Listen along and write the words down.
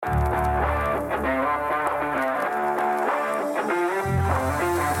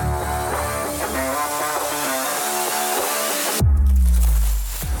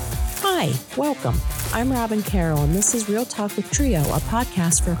Welcome. I'm Robin Carroll, and this is Real Talk with TRIO, a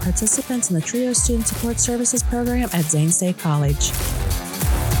podcast for participants in the TRIO Student Support Services program at Zane State College.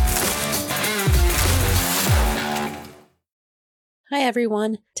 Hi,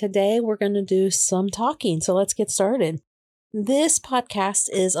 everyone. Today we're going to do some talking, so let's get started. This podcast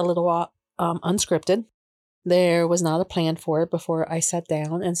is a little unscripted. There was not a plan for it before I sat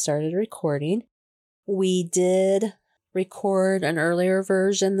down and started recording. We did record an earlier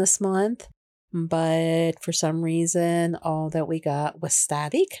version this month, but for some reason, all that we got was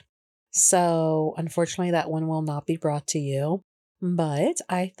static. So unfortunately, that one will not be brought to you. But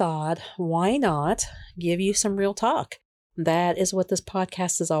I thought, why not give you some real talk? That is what this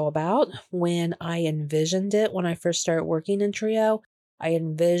podcast is all about. When I envisioned it, when I first started working in TRIO, I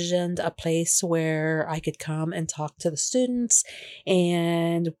envisioned a place where I could come and talk to the students,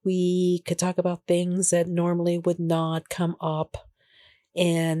 and we could talk about things that normally would not come up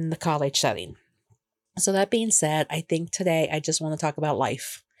in the college setting. So that being said, I think today I just want to talk about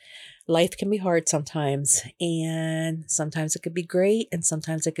life. Life can be hard sometimes, and sometimes it could be great, and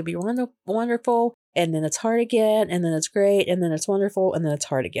sometimes it could be wonderful, and then it's hard again, and then it's great, and then it's wonderful, and then it's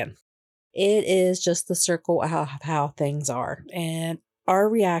hard again. It is just the circle of how things are, and our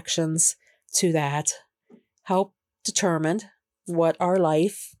reactions to that help determine what our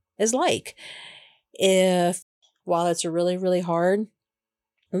life is like. If, while it's really, really hard,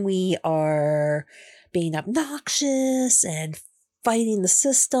 we are being obnoxious and fighting the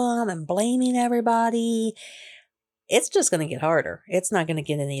system and blaming everybody, it's just going to get harder. It's not going to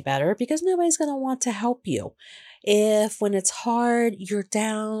get any better because nobody's going to want to help you. If when it's hard, you're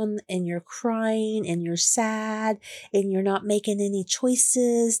down and you're crying and you're sad and you're not making any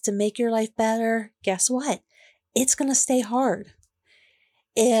choices to make your life better, guess what? It's going to stay hard.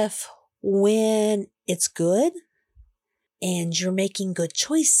 If when it's good and you're making good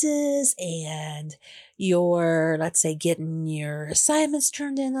choices and you're, let's say, getting your assignments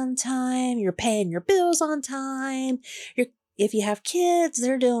turned in on time, you're paying your bills on time, if you have kids,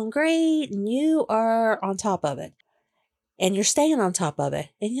 they're doing great and you are on top of it and you're staying on top of it.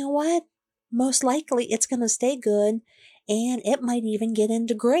 And you know what? Most likely it's going to stay good and it might even get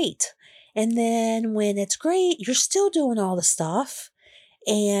into great. And then when it's great, you're still doing all the stuff.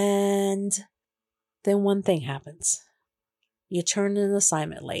 And then one thing happens. You turn in an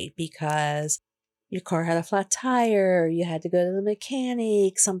assignment late because your car had a flat tire, you had to go to the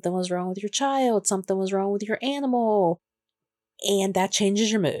mechanic, something was wrong with your child, something was wrong with your animal, and that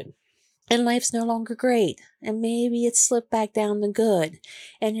changes your mood. And life's no longer great, and maybe it's slipped back down to good,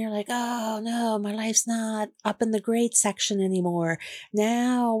 and you're like, oh no, my life's not up in the great section anymore.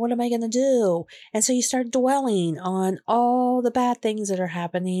 Now, what am I going to do? And so you start dwelling on all the bad things that are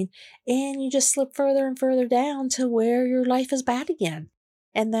happening, and you just slip further and further down to where your life is bad again.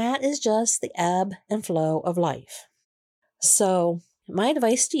 And that is just the ebb and flow of life. So my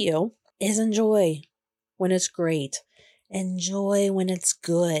advice to you is enjoy when it's great. Enjoy when it's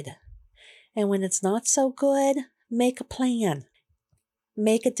good. And when it's not so good, make a plan.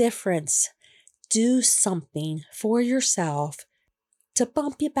 Make a difference. Do something for yourself to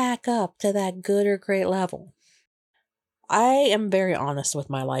bump you back up to that good or great level. I am very honest with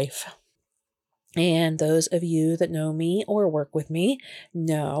my life. And those of you that know me or work with me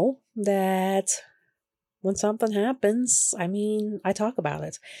know that when something happens, I talk about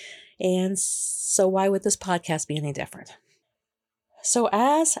it. And so why would this podcast be any different? So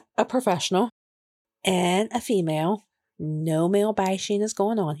as a professional and a female, no male bashing is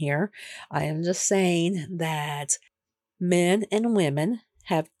going on here. I am just saying that men and women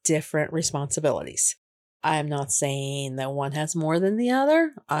have different responsibilities. I'm not saying that one has more than the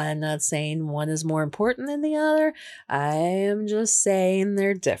other. I'm not saying one is more important than the other. I am just saying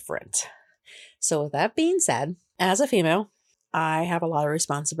they're different. So with that being said, as a female, I have a lot of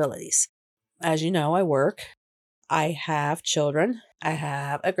responsibilities. As you know, I work. I have children. I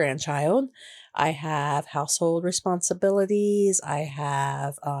have a grandchild. I have household responsibilities. I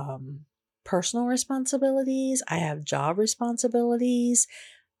have personal responsibilities. I have job responsibilities.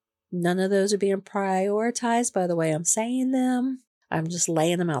 None of those are being prioritized by the way I'm saying them. I'm just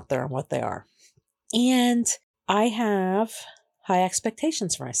laying them out there on what they are. And I have high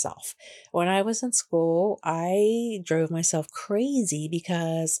expectations for myself. When I was in school, I drove myself crazy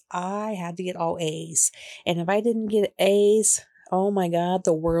because I had to get all A's. And if I didn't get A's, oh my God,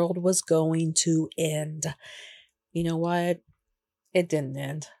 the world was going to end. You know what? It didn't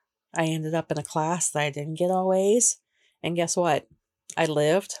end. I ended up in a class that I didn't get all A's. And guess what? I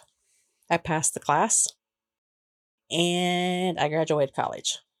lived. I passed the class. And I graduated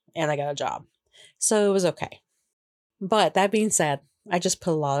college. And I got a job. So it was okay. But that being said, I just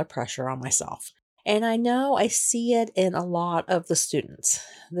put a lot of pressure on myself. And I know I see it in a lot of the students.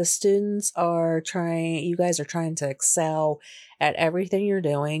 The students are trying, you guys are trying to excel at everything you're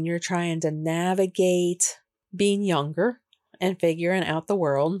doing. You're trying to navigate being younger and figuring out the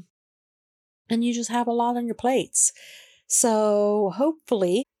world. And you just have a lot on your plates. So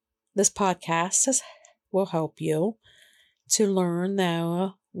hopefully this podcast will help you to learn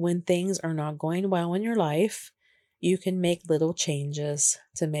that when things are not going well in your life, you can make little changes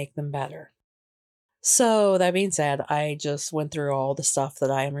to make them better. So that being said, I just went through all the stuff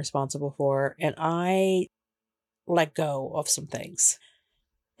that I am responsible for, and I let go of some things.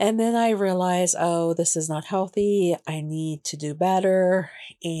 And then I realized, oh, this is not healthy. I need to do better.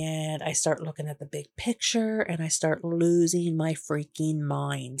 And I start looking at the big picture and I start losing my freaking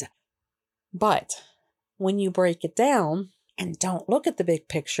mind. But when you break it down and don't look at the big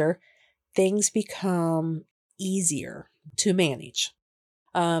picture, things become easier to manage.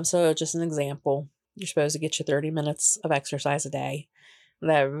 So just an example, you're supposed to get your 30 minutes of exercise a day.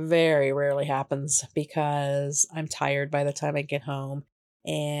 That very rarely happens because I'm tired by the time I get home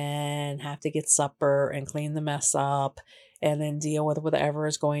and have to get supper and clean the mess up and then deal with whatever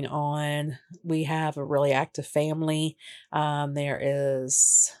is going on. We have a really active family. There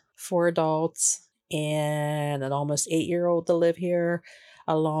is 4 adults and an almost 8-year-old to live here,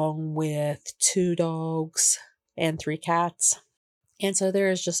 along with 2 dogs and 3 cats. And so there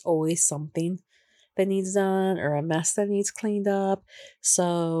is just always something that needs done or a mess that needs cleaned up.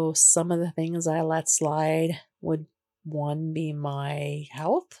 So some of the things I let slide would one be my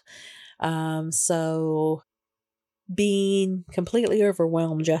health. So being completely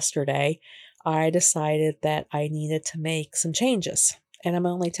overwhelmed yesterday, I decided that I needed to make some changes. And I'm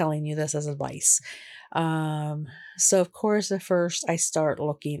only telling you this as advice. So of course, at first I start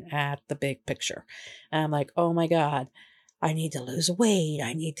looking at the big picture. And I'm like, oh my God, I need to lose weight.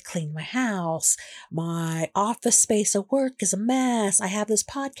 I need to clean my house. My office space at work is a mess. I have this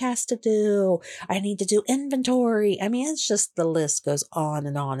podcast to do. I need to do inventory. I mean, it's just the list goes on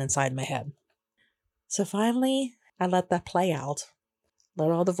and on inside my head. So finally, I let that play out.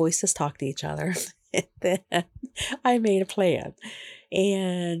 Let all the voices talk to each other. And then I made a plan.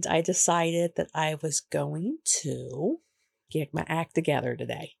 And I decided that I was going to get my act together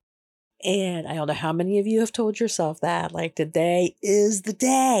today. And I don't know how many of you have told yourself that, like, today is the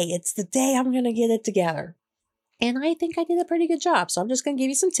day. It's the day I'm going to get it together. And I think I did a pretty good job. So I'm just going to give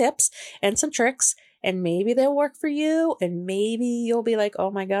you some tips and some tricks, and maybe they'll work for you. And maybe you'll be like, oh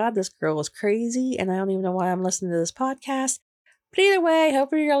my God, this girl is crazy. And I don't even know why I'm listening to this podcast. But either way,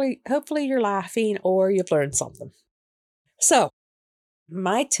 hopefully you're laughing or you've learned something. So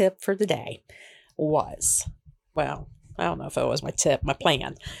my tip for today was, well, I don't know if it was my tip, my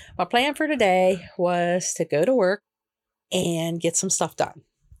plan. My plan for today was to go to work and get some stuff done.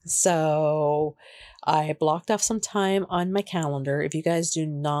 So I blocked off some time on my calendar. If you guys do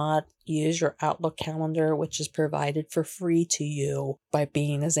not use your Outlook calendar, which is provided for free to you by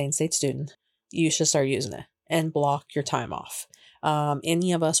being a Zane State student, you should start using it and block your time off.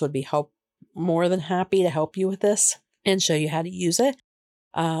 Any of us would be more than happy to help you with this and show you how to use it.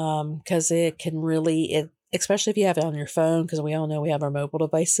 Because it can really, especially if you have it on your phone, because we all know we have our mobile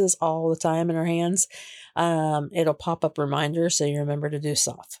devices all the time in our hands. It'll pop up reminders so you remember to do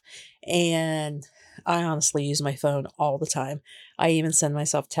stuff. And I honestly use my phone all the time. I even send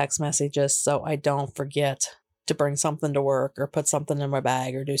myself text messages so I don't forget to bring something to work or put something in my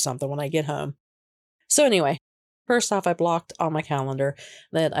bag or do something when I get home. So anyway, first off, I blocked on my calendar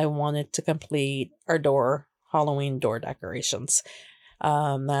that I wanted to complete our Halloween door decorations.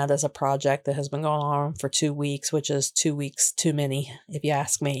 That is a project that has been going on for 2 weeks, which is 2 weeks too many, if you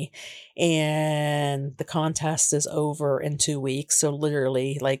ask me. And the contest is over in 2 weeks. So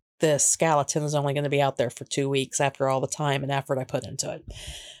literally, like, this skeleton is only going to be out there for 2 weeks after all the time and effort I put into it.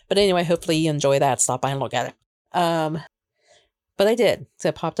 But anyway, hopefully you enjoy that. Stop by and look at it. But I did. So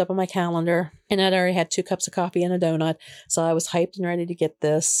it popped up on my calendar, and I'd already had 2 cups of coffee and a donut. So I was hyped and ready to get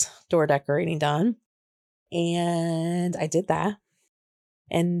this door decorating done. And I did that.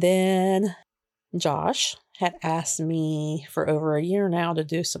 And then Josh had asked me for over a year now to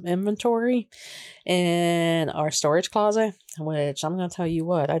do some inventory in our storage closet, which I'm going to tell you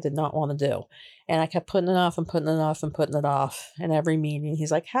what, I did not want to do. And I kept putting it off and putting it off and putting it off. And every meeting,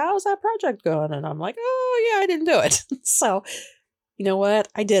 he's like, how's that project going? And I'm like, oh, yeah, I didn't do it. So, you know what?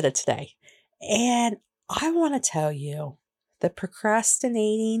 I did it today. And I want to tell you that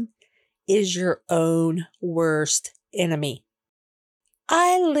procrastinating is your own worst enemy.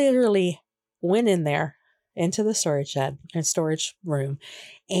 I literally went in there into the storage shed and storage room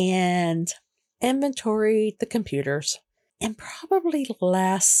and inventoried the computers in probably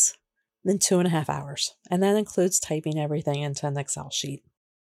less than 2.5 hours. And that includes typing everything into an Excel sheet.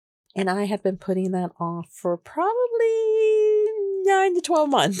 And I had been putting that off for probably 9 to 12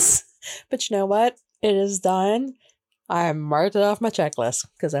 months. But you know what? It is done. I marked it off my checklist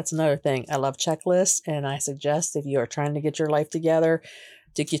because that's another thing. I love checklists, and I suggest if you are trying to get your life together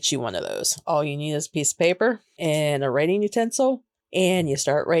to get you one of those. All you need is a piece of paper and a writing utensil, and you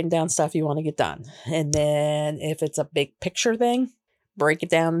start writing down stuff you want to get done. And then if it's a big picture thing, break it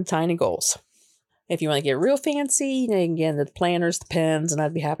down in tiny goals. If you want to get real fancy, you can get into the planners, the pens, and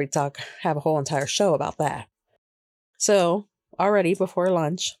I'd be happy to have a whole entire show about that. So already before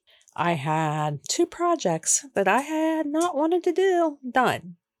lunch, I had 2 projects that I had not wanted to do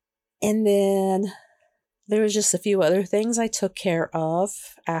done. And then there was just a few other things I took care of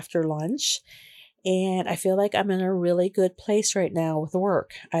after lunch. And I feel like I'm in a really good place right now with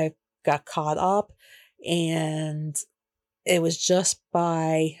work. I got caught up, and it was just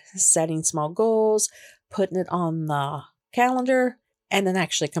by setting small goals, putting it on the calendar, and then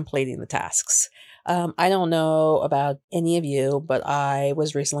actually completing the tasks. I don't know about any of you, but I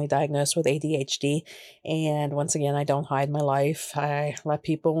was recently diagnosed with ADHD. And once again, I don't hide my life. I let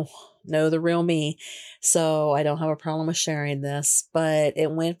people know the real me. So I don't have a problem with sharing this. But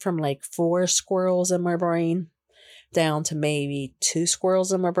it went from like 4 squirrels in my brain down to maybe 2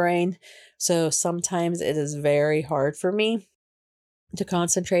 squirrels in my brain. So sometimes it is very hard for me to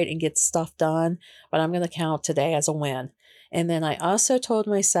concentrate and get stuff done. But I'm going to count today as a win. And then I also told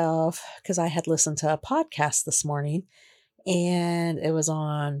myself, because I had listened to a podcast this morning, and it was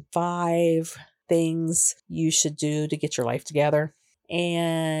on 5 things you should do to get your life together.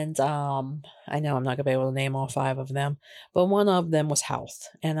 And I know I'm not going to be able to name all 5 of them, but one of them was health.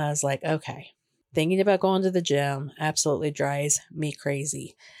 And I was like, okay, thinking about going to the gym absolutely drives me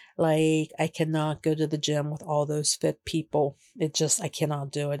crazy. Like, I cannot go to the gym with all those fit people. I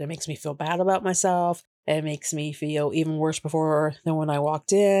cannot do it. It makes me feel bad about myself. It makes me feel even worse than when I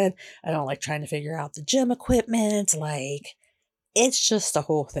walked in. I don't like trying to figure out the gym equipment. Like, it's just a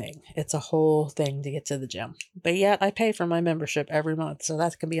whole thing. It's a whole thing to get to the gym. But yet I pay for my membership every month. So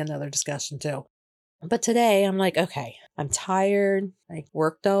that can be another discussion too. But today I'm like, okay, I'm tired. I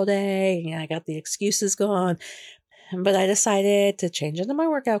worked all day. And I got the excuses going. But I decided to change into my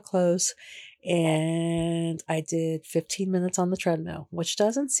workout clothes. And I did 15 minutes on the treadmill, which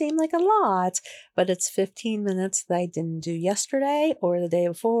doesn't seem like a lot, but it's 15 minutes that I didn't do yesterday or the day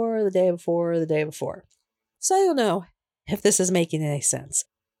before, or the day before, or the day before. So I don't know if this is making any sense,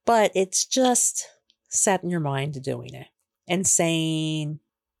 but it's just setting your mind to doing it and saying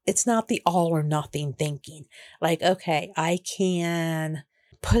it's not the all or nothing thinking. Like, okay, I can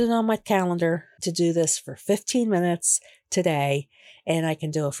put it on my calendar to do this for 15 minutes today, and I can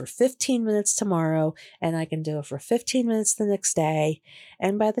do it for 15 minutes tomorrow, and I can do it for 15 minutes the next day.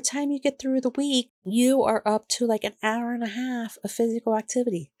 And by the time you get through the week, you are up to like an hour and a half of physical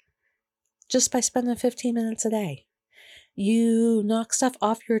activity just by spending 15 minutes a day. You knock stuff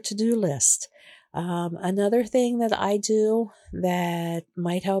off your to-do list. Another thing that I do that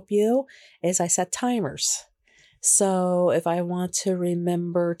might help you is I set timers. So if I want to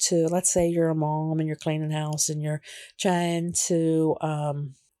remember to, let's say you're a mom and you're cleaning house and you're trying to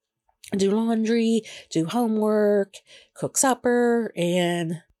do laundry, do homework, cook supper,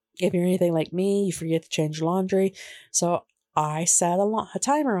 and if you're anything like me, you forget to change your laundry. So I set a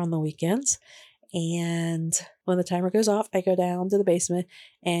timer on the weekends, and when the timer goes off, I go down to the basement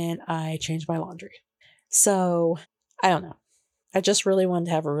and I change my laundry. So I don't know. I just really wanted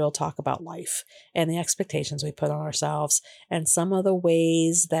to have a real talk about life and the expectations we put on ourselves and some of the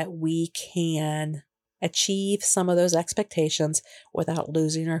ways that we can achieve some of those expectations without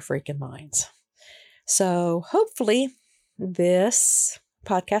losing our freaking minds. So hopefully this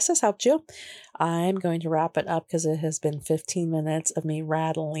podcast has helped you. I'm going to wrap it up because it has been 15 minutes of me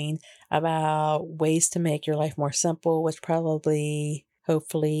rattling about ways to make your life more simple, which probably,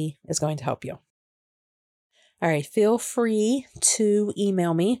 hopefully, is going to help you. All right, feel free to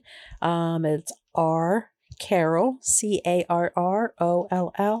email me. It's rcarroll,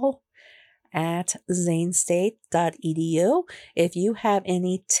 CARROLL, at zanestate.edu. If you have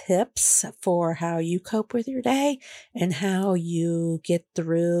any tips for how you cope with your day and how you get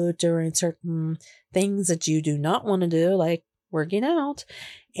through during certain things that you do not want to do, like working out,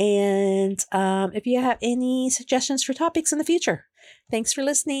 and if you have any suggestions for topics in the future. Thanks for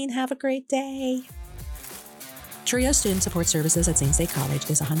listening. Have a great day. TRIO Student Support Services at Zane State College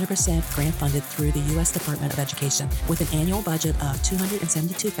is 100% grant funded through the U.S. Department of Education with an annual budget of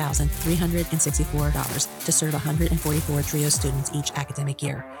 $272,364 to serve 144 TRIO students each academic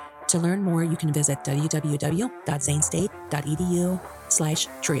year. To learn more, you can visit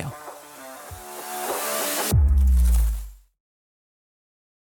www.zanestate.edu/trio.